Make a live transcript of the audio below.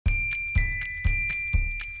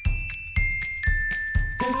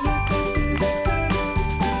Hello,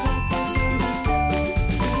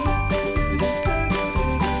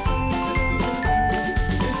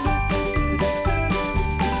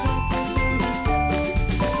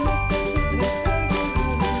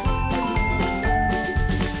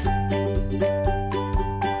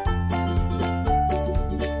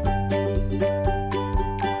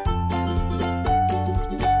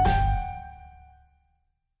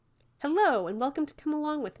 and welcome to Come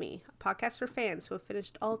Along With Me, a podcast for fans who have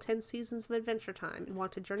finished all 10 seasons of Adventure Time and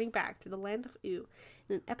want to journey back through the land of Ooo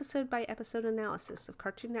in an episode-by-episode analysis of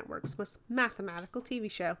Cartoon Network's most mathematical TV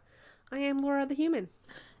show. I am Laura the Human.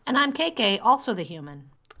 And I'm KK, also the Human.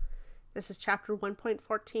 This is Chapter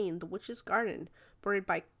 1.14, The Witch's Garden, buried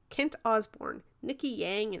by Kent Osborne, Nikki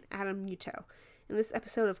Yang, and Adam Muto. In this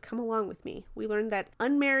episode of Come Along With Me, we learn that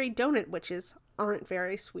unmarried donut witches aren't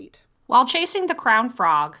very sweet. While chasing the crown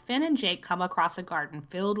frog, Finn and Jake come across a garden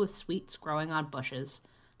filled with sweets growing on bushes.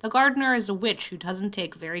 The gardener is a witch who doesn't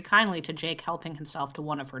take very kindly to Jake helping himself to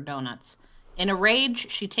one of her donuts. In a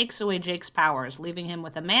rage, she takes away Jake's powers, leaving him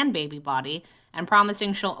with a man-baby body and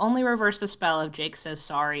promising she'll only reverse the spell if Jake says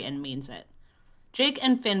sorry and means it. Jake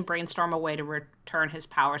and Finn brainstorm a way to return his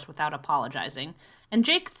powers without apologizing, and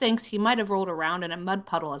Jake thinks he might have rolled around in a mud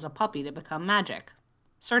puddle as a puppy to become magic.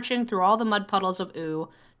 Searching through all the mud puddles of Ooo,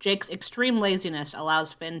 Jake's extreme laziness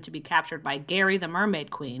allows Finn to be captured by Gary the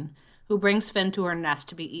Mermaid Queen, who brings Finn to her nest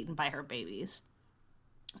to be eaten by her babies.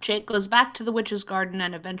 Jake goes back to the witch's garden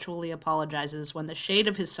and eventually apologizes when the shade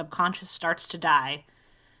of his subconscious starts to die.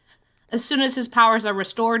 As soon as his powers are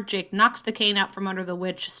restored, Jake knocks the cane out from under the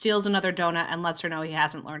witch, steals another donut, and lets her know he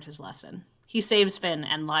hasn't learned his lesson. He saves Finn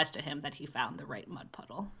and lies to him that he found the right mud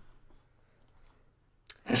puddle.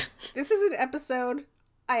 This is an episode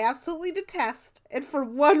I absolutely detest, and for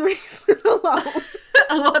one reason alone.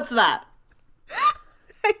 What's that?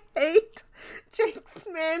 I hate Jake's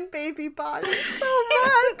man-baby body so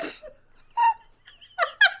much.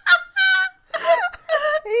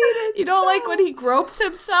 You don't like when he gropes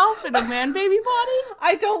himself in a man-baby body?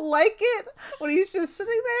 I don't like it when he's just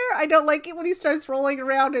sitting there. I don't like it when he starts rolling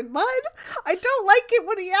around in mud. I don't like it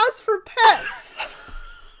when he asks for pets.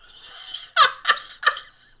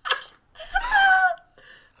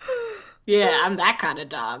 Yeah, I'm that kind of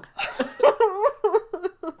dog.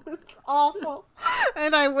 It's awful.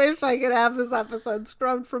 And I wish I could have this episode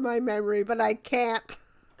scrubbed from my memory, but I can't.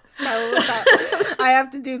 So I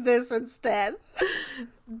have to do this instead.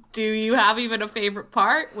 Do you have even a favorite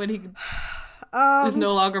part when he is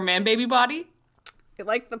no longer man-baby body? I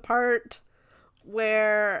like the part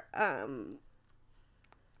where, I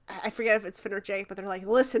forget if it's Finn or Jake, but they're like,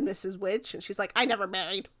 "Listen, Mrs. Witch," and she's like, "I never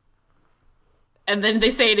married." And then they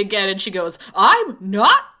say it again, and she goes, "I'm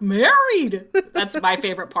not married." That's my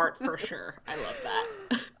favorite part for sure. I love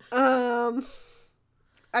that.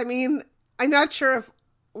 I mean, I'm not sure if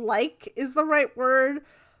 "like" is the right word.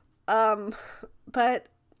 But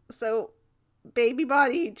so baby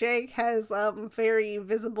body Jake has very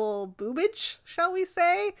visible boobage, shall we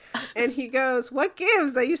say? And he goes, "What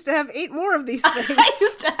gives? I used to have 8 more of these things." I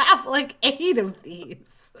used to have like 8 of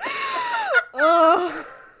these.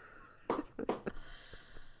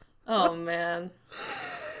 Oh, man.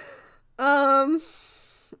 I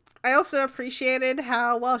also appreciated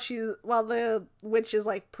how while the witch is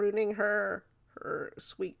like pruning her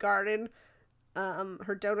sweet garden,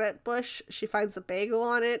 her donut bush, she finds a bagel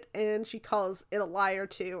on it and she calls it a liar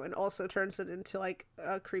too, and also turns it into like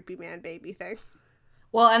a creepy man baby thing.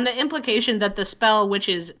 Well, and the implication that the spell, which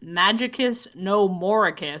is Magicus no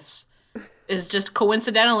Moricus, is just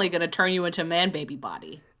coincidentally going to turn you into man baby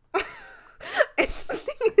body. And the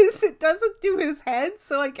thing is, it doesn't do his head,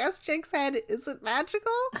 so I guess Jake's head isn't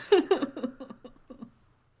magical.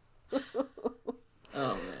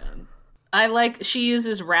 Oh, man. She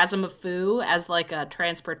uses Razumafu as like a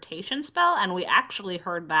transportation spell, and we actually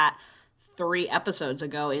heard that 3 episodes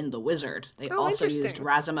ago in The Wizard. They also used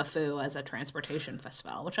Razumafu as a transportation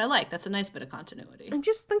spell, which I like. That's a nice bit of continuity. I'm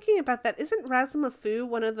just thinking about that. Isn't Razumafu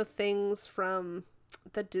one of the things from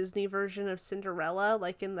the Disney version of Cinderella,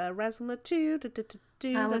 like in the Razumatu?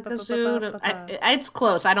 It's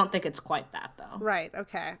close. I don't think it's quite that, though. Right,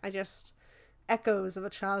 okay. Echoes of a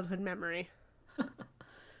childhood memory.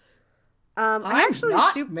 I'm actually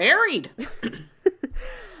not married.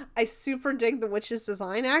 I super dig the witch's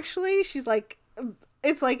design, actually. She's like,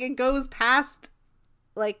 it's like it goes past,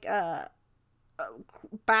 like,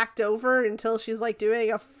 backed over until she's like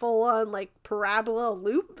doing a full-on, like, parabola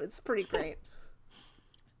loop. It's pretty great.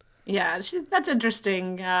 Yeah, that's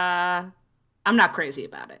interesting. I'm not crazy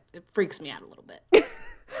about it. It freaks me out a little bit.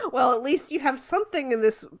 Well, at least you have something in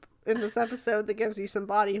this in this episode that gives you some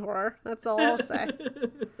body horror. That's all I'll say.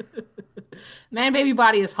 Man Baby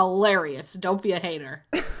Body is hilarious. Don't be a hater.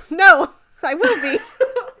 No, I will be.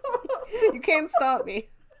 You can't stop me.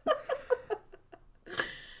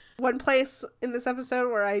 One place in this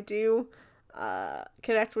episode where I do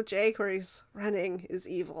connect with Jake, where he's running, is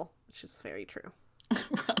evil, which is very true.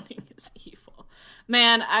 Running is evil.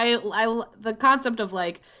 Man, I the concept of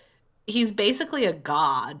like, he's basically a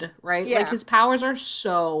god, right? Yeah. Like his powers are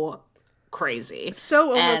so crazy.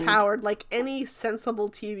 So overpowered, like any sensible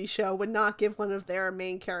TV show would not give one of their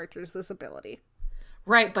main characters this ability.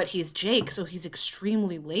 Right, but he's Jake, so he's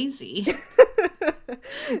extremely lazy.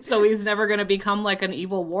 So he's never going to become like an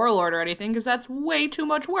evil warlord or anything, because that's way too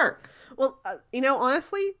much work. Well,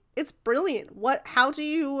 honestly, it's brilliant. How do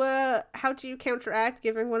you counteract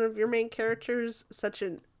giving one of your main characters such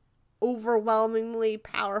an overwhelmingly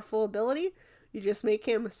powerful ability? You just make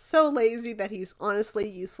him so lazy that he's honestly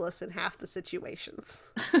useless in half the situations.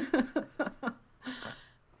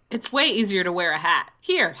 It's way easier to wear a hat.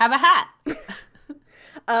 Here, have a hat.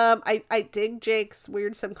 I dig Jake's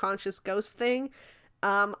weird subconscious ghost thing.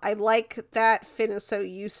 I like that Finn is so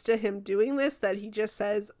used to him doing this that he just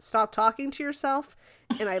says, "Stop talking to yourself."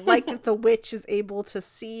 And I like that the witch is able to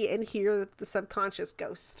see and hear the subconscious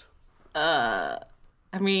ghost. I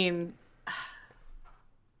mean,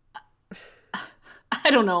 I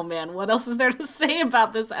don't know, man. What else is there to say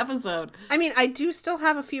about this episode? I mean, I do still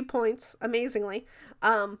have a few points, amazingly.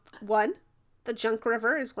 One, the Junk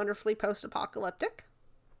River is wonderfully post-apocalyptic.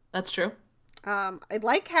 That's true. I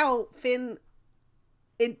like how Finn,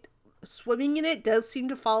 swimming in it does seem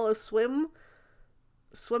to follow swimming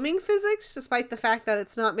physics, despite the fact that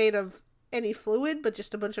it's not made of any fluid, but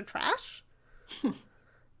just a bunch of trash. Then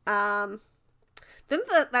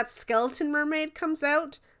that skeleton mermaid comes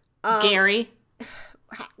out. Gary.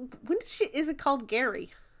 Is it called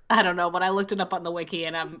Gary? I don't know, but I looked it up on the wiki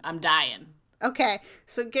and I'm dying. Okay,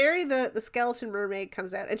 so Gary, the skeleton mermaid,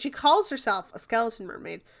 comes out, and she calls herself a skeleton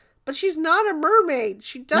mermaid, but she's not a mermaid.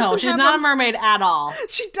 She doesn't. No, she's not a mermaid at all.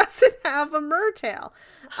 She doesn't have a mertail.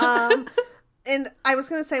 And I was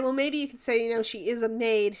gonna say, well, maybe you could say, she is a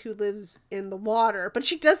maid who lives in the water, but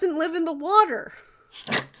she doesn't live in the water.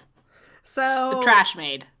 So The trash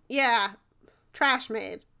maid. Yeah, trash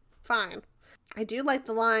maid. Fine. I do like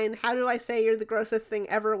the line, "How do I say you're the grossest thing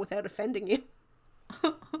ever without offending you?"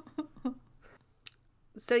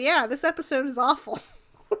 So yeah, this episode is awful.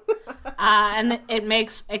 And it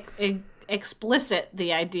makes explicit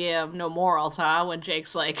the idea of no morals, huh? When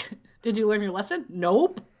Jake's like, "Did you learn your lesson?"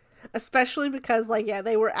 Nope. Especially because,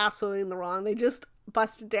 they were absolutely in the wrong. They just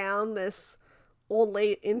busted down this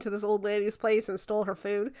into this old lady's place and stole her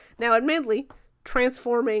food. Now, admittedly,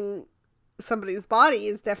 transforming somebody's body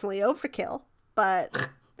is definitely overkill, but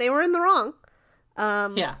they were in the wrong.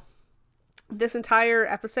 Yeah. This entire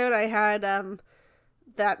episode, I had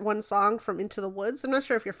that one song from Into the Woods. I'm not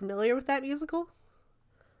sure if you're familiar with that musical.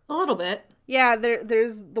 A little bit. Yeah,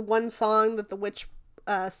 there's the one song that the witch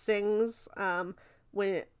sings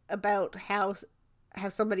about how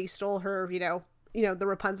somebody stole her, the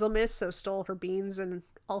Rapunzel miss, so stole her beans and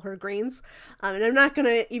all her greens. And I'm not going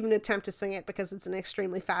to even attempt to sing it because it's an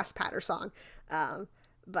extremely fast patter song.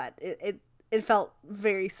 But it felt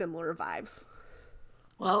very similar vibes.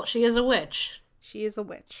 Well, she is a witch. She is a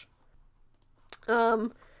witch.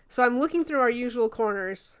 So I'm looking through our usual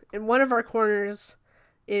corners, and one of our corners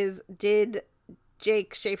is, did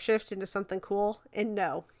Jake shapeshift into something cool? And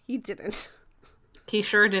no, he didn't. He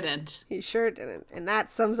sure didn't. He sure didn't. And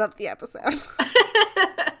that sums up the episode.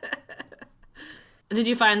 Did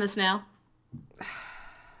you find the snail?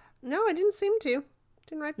 No, I didn't seem to.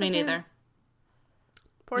 Didn't write that Me down. neither.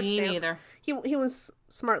 Poor Me Snail. neither. He was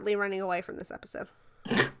smartly running away from this episode.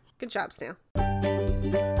 Good job, Snail.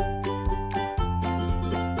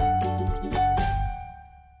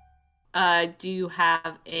 Do you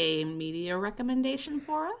have a media recommendation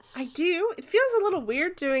for us? I do. It feels a little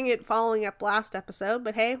weird doing it following up last episode,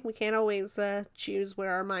 but hey, we can't always choose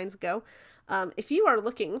where our minds go. If you are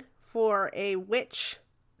looking for a witch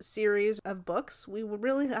series of books, we would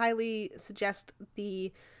really highly suggest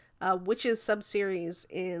the Witches subseries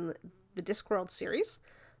in the Discworld series.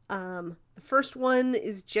 The first one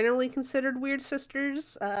is generally considered Weird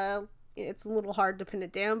Sisters. It's a little hard to pin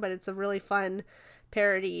it down, but it's a really fun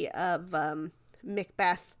parody of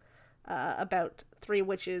Macbeth, about three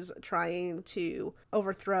witches trying to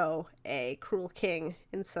overthrow a cruel king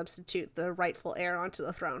and substitute the rightful heir onto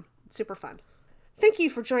the throne. It's super fun. Thank you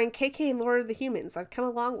for joining KK and Lord of the Humans on Come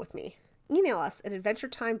Along With Me. Email us at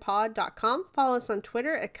adventuretimepod.com. Follow us on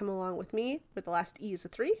Twitter at Come Along With Me, where the last E is a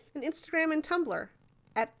 3, and Instagram and Tumblr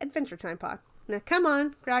at AdventureTimePod. Now come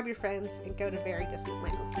on, grab your friends, and go to very distant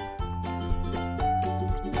lands.